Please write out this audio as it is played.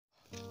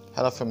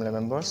Hello family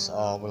members,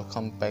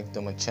 welcome back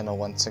to my channel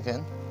once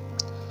again.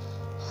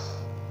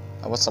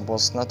 I was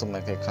supposed not to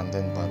make a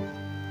content, but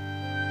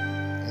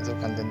it's a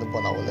content to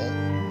put out there.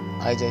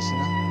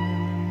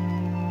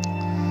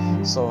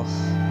 So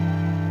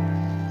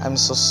I'm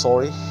so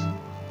sorry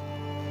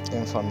to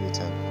inform you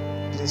that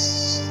please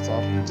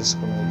stop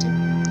discriminating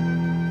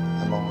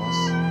among us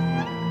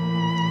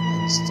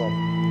and stop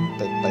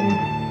backbiting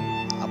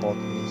about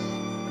me.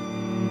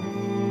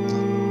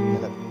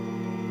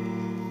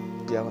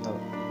 Biar kata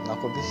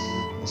aku bi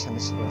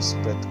misalnya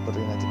spread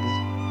corona TV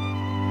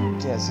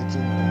क्या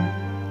सिक्किम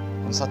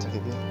में उनसा थे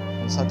भी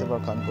उनसा ते बार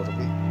काम करो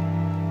भी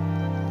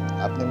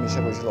आपने मिशा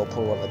को जो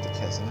ऑफर वाला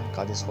दिखाया है ना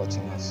God is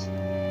watching us.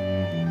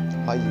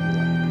 Why you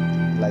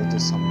lie to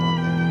someone?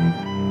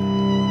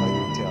 Why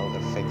you tell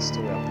the fake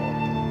story about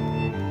me?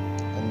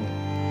 And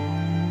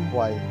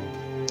why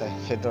the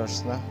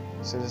haters ना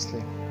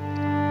seriously?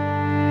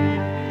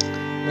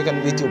 मैं kan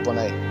video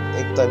बनाए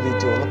एक ता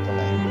video लोग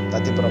बनाए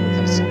ताकि पर मैं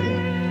kan सिक्किम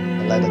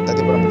लाइक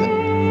ताकि पर मैं kan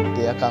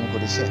dia काम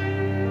करी से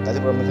ताकि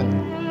पर मैं kan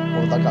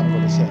ওটা কাম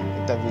করেছে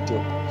একটা ভিডিও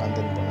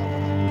কন্টেন্ট বানাবো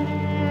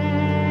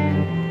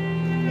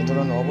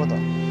এগুলো নবো তো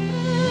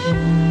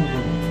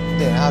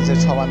দেখা যে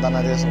ছবান দানা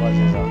দিয়ে সবাই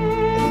যেটা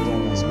এদিকে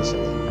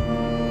স্পেশালি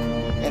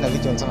এনা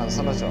ভিডিও চালান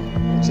সালাছো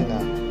চিনা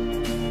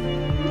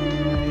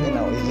এনা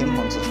ওই হিম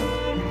মঞ্চ চলে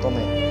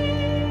তুমি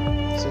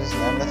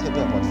seriously I'm not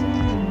happy about it.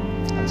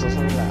 I'm so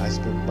sorry that I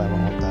speak by my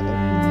own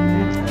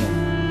talent.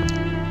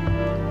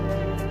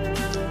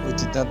 We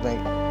did not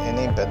make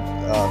any bad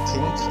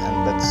things and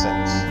bad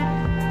sense.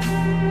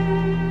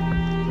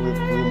 We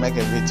make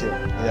a video,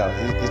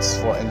 yeah, it's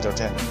for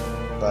entertainment,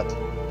 but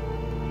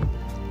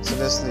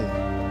seriously,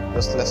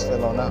 useless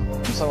fellow na.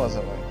 Masa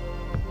wasa boy.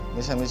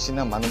 Misa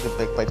na manu ke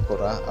backbite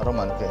kora, aro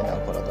manu ke ena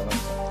kora dono.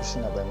 Kushi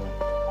na ba mo.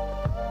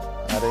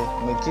 Are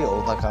me ki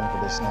ulta kaam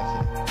korish na ki.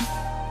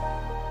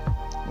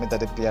 Me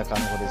tade piya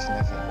kaam korish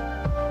na ki.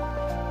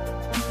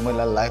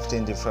 Moila life te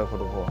indiffer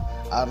korobo.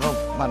 Aro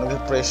manu ke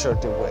pressure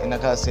tibo. Ena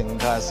ka sen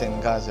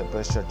se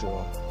pressure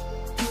tibo.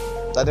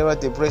 তাদের বা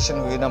depression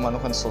হই না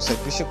মানুষ suicide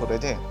বেশি করে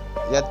দে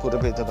ইয়াদ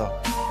করবে এটা তো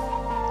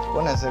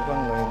কোন আছে কোন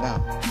নই না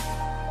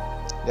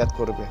ইয়াদ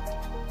করবে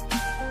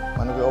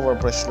মানুষকে ওভার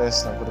প্রেশারাইজ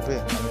না করবে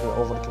মানুষকে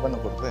ওভার কিবা না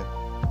করবে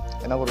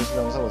এনা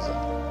করেছিলাম সাবসে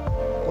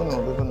কোন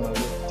হবে কোন নই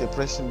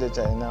ডিপ্রেশন দে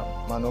যায় না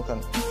মানুষ কান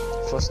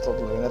ফার্স্ট অফ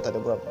লই না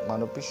তাদের বা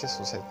মানুষ বেশি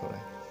সুসাইড করে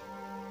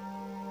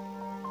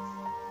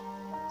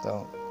তো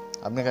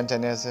আপনি কান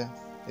জানেন আছে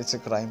ইটস এ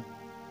ক্রাইম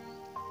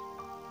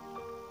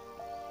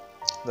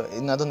তো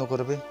ইনা তো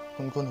নকরবে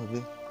কোন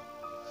হবে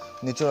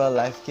ন্যাচারাল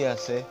লাইফ কি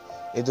আছে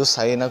এদু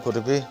সাইনা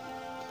করবে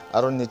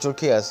আর নেচার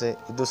কি আছে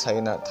এদু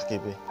সাইনা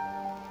থাকিবে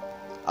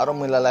আর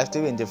মিলা লাইফ তে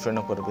ইনডিফারেন্ট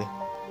করবে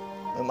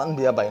মান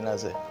বিয়া বাইনা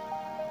আছে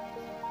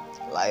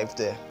লাইফ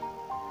তে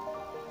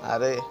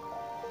আরে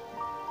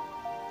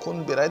কোন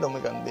বিরাই দমে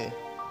কানবে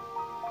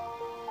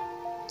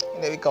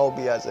নেবি কাউ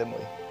বিয়া আছে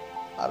মই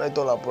আরে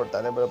তোলা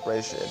পড়তারে বড়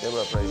প্রেসার দে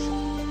বড় প্রেসার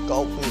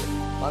কাউ বি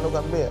মানু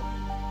কানবে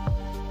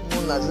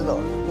mun nazido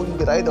mun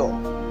biraido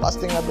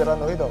fasting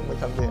abirano ido me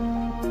kambe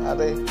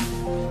are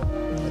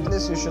at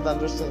least you should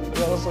understand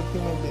we are also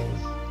human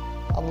beings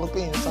हम लोग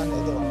भी इंसान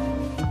है तो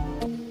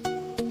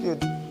क्यों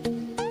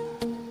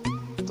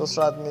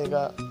दूसरा आदमी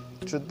का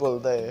झूठ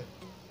बोलता है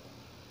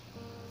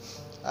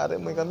अरे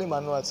मैं कभी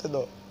मानो अच्छे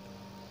दो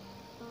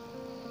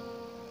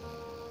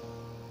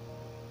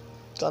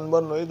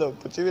जानवर नहीं दो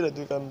पूछी भी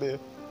रहती कभी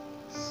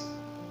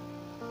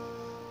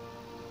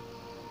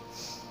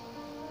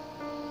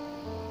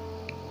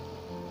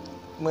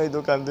मैं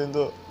दुकान दिन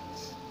तो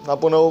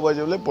अपना वो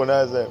बजे पढ़ा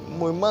जाए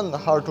मुझे मन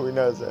हार्ट हुई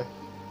ना जाए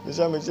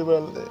मिशा मिशी पर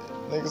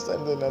नेक्स्ट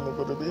टाइम देना नहीं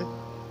करो भी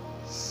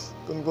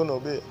कौन हो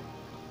भी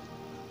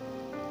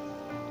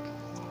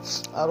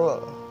आरो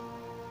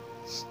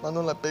मानो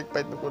ला पेक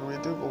पाइट में करो भी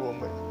तो को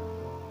मैं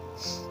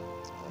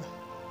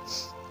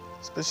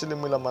स्पेशली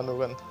मुला मानो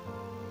गन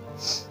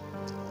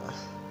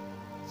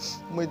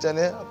मैं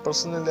जाने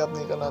पर्सनली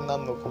अपनी का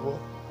नाम नो को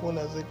कौन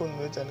ऐसे कौन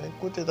नहीं जाने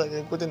कुत्ते था के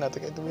कुत्ते ना था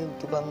के तुम्हें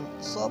दुकान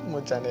सब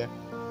मुझे जाने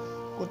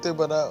कुत्ते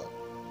बड़ा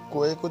न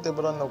कोई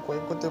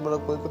कुत्ते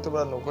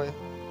बड़ा न कोई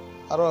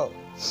आरो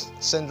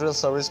सेंट्रल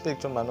सर्विस पे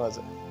एक मानो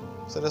आजे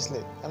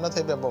seriously I'm not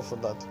happy about for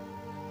that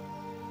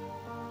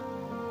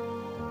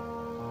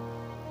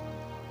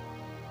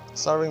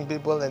serving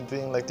people and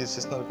doing like this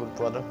is not good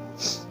brother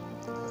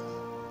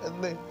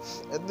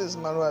at least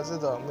मानो आजे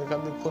तो मैं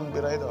कभी खून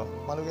बिराई तो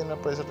मानो के ना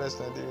प्रेशराइज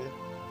नहीं दी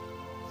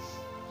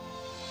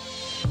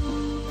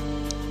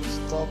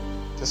stop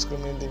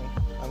discriminating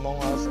among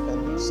us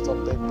and stop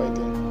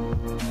backbiting.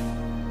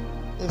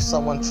 If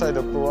someone try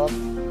to grow up,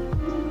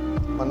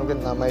 manu ke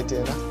namai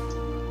diye na,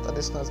 that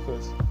is not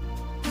good.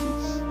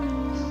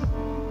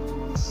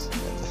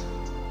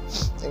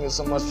 Thank you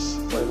so much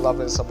for your love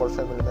and support,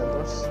 family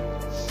members.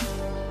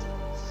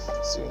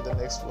 See you in the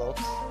next vlog.